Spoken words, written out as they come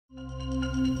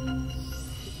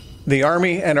The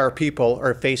Army and our people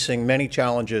are facing many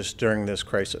challenges during this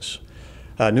crisis.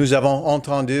 Nous avons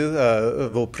entendu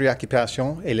vos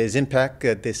préoccupations et les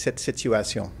impacts de cette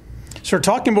situation. So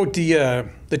talking about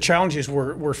the challenges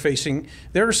we're facing,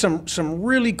 there are some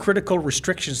really critical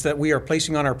restrictions that we are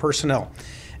placing on our personnel.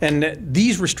 And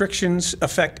these restrictions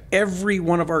affect every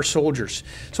one of our soldiers.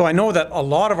 So I know that a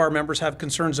lot of our members have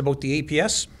concerns about the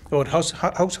APS, about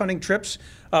house hunting trips,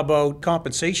 about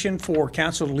compensation for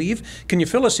canceled leave. Can you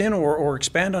fill us in or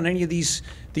expand on any of these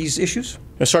issues?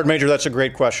 Sergeant Major, that's a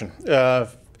great question.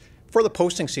 For the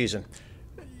posting season,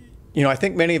 I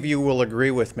think many of you will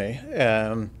agree with me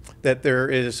that there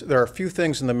are a few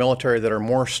things in the military that are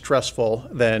more stressful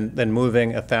than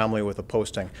moving a family with a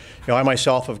posting. I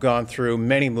myself have gone through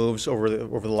many moves over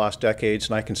the last decades,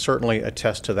 and I can certainly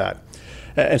attest to that.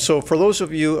 And so for those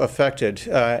of you affected,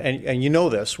 and you know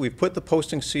this, we've put the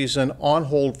posting season on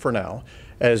hold for now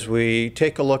as we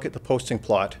take a look at the posting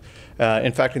plot.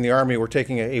 In fact, in the Army, we're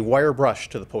taking a wire brush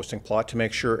to the posting plot to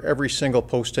make sure every single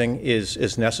posting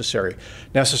is necessary.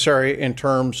 Necessary in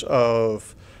terms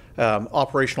of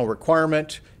operational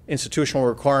requirement, institutional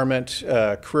requirement,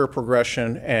 career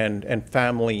progression, and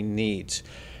family needs.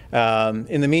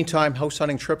 In the meantime, house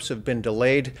hunting trips have been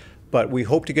delayed, but we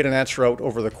hope to get an answer out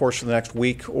over the course of the next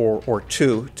week or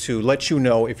two to let you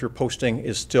know if your posting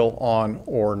is still on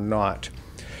or not.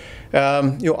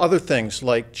 Other things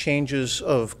like changes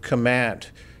of command,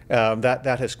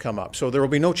 that has come up. So there will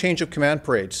be no change of command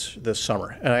parades this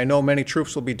summer. And I know many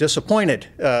troops will be disappointed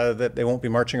that they won't be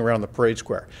marching around the parade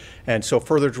square. And so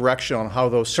further direction on how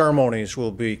those ceremonies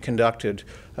will be conducted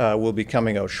will be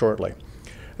coming out shortly.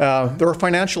 There are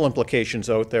financial implications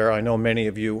out there I know many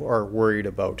of you are worried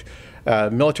about.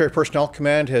 Military Personnel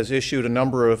Command has issued a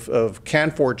number of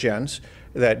CAN4 gens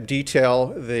that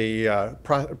detail the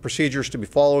procedures to be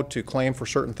followed to claim for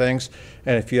certain things.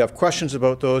 And if you have questions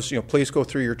about those, please go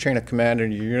through your chain of command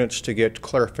and your units to get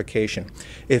clarification.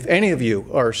 If any of you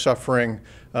are suffering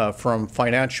from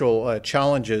financial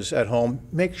challenges at home,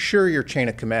 make sure your chain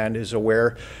of command is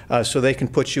aware so they can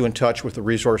put you in touch with the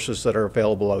resources that are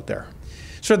available out there.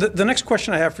 So the next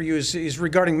question I have for you is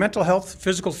regarding mental health,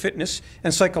 physical fitness,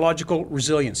 and psychological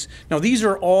resilience. Now, these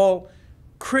are all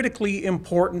critically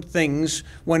important things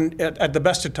when at the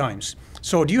best of times.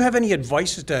 So do you have any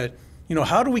advice as to,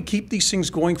 how do we keep these things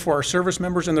going for our service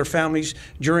members and their families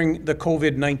during the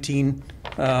COVID-19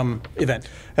 event?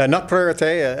 Notre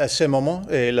priorité à ce moment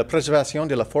est la préservation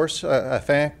de la force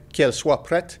afin qu'elle soit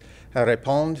prête à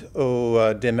répondre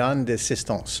aux demandes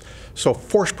d'assistance. So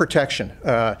force protection,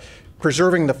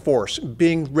 preserving the force,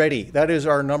 being ready, that is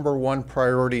our #1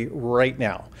 priority right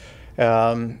now.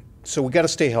 So we got to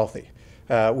stay healthy.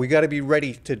 We got to be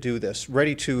ready to do this,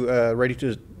 ready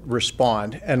to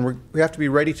respond, and we have to be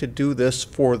ready to do this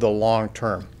for the long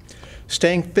term.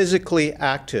 Staying physically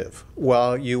active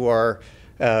while you are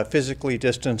physically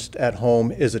distanced at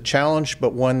home is a challenge,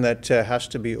 but one that has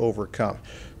to be overcome.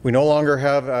 We no longer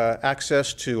have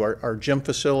access to our gym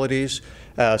facilities,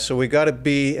 so we got to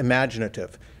be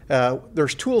imaginative.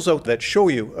 There's tools out that show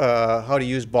you how to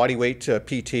use body weight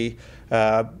PT,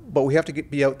 but we have to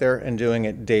be out there and doing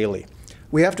it daily.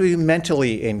 We have to be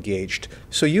mentally engaged.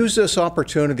 So use this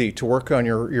opportunity to work on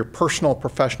your personal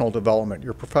professional development,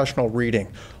 your professional reading,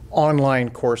 online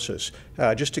courses,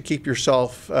 just to keep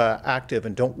yourself active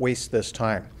and don't waste this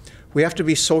time. We have to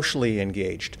be socially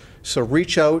engaged. So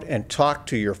reach out and talk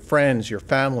to your friends, your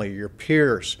family, your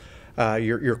peers,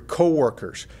 your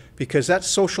coworkers, because that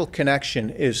social connection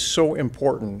is so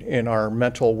important in our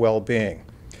mental well-being.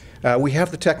 We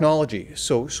have the technology,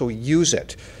 so use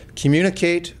it.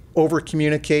 Communicate,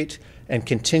 over-communicate, and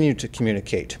continue to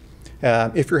communicate.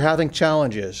 If you're having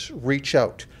challenges, reach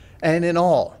out. And in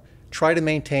all, try to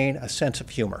maintain a sense of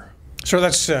humor. So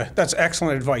that's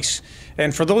excellent advice.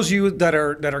 And for those of you that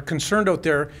are concerned out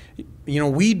there,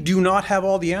 we do not have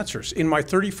all the answers. In my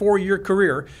 34-year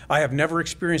career, I have never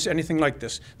experienced anything like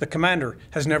this. The commander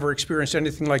has never experienced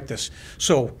anything like this.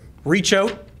 So reach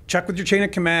out, check with your chain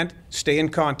of command, stay in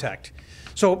contact.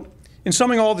 So in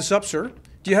summing all this up, sir,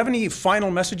 do you have any final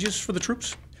messages for the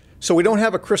troops? So we don't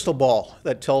have a crystal ball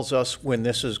that tells us when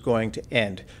this is going to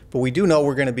end, but we do know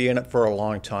we're going to be in it for a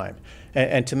long time.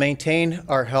 And to maintain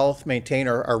our health, maintain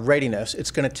our readiness,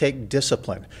 it's going to take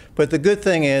discipline. But the good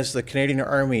thing is the Canadian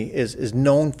Army is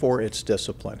known for its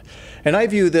discipline. And I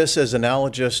view this as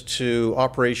analogous to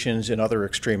operations in other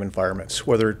extreme environments,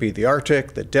 whether it be the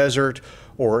Arctic, the desert,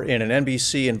 or in an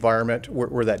NBC environment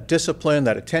where that discipline,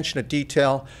 that attention to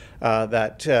detail,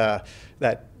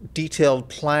 that detailed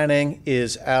planning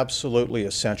is absolutely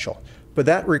essential. but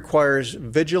that requires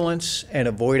vigilance and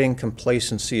avoiding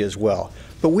complacency as well.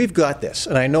 But we've got this,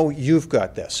 and I know you've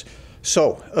got this.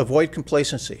 So avoid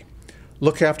complacency.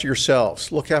 Look after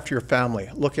yourselves, look after your family,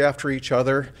 look after each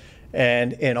other,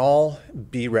 and in all,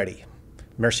 be ready.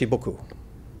 Merci beaucoup.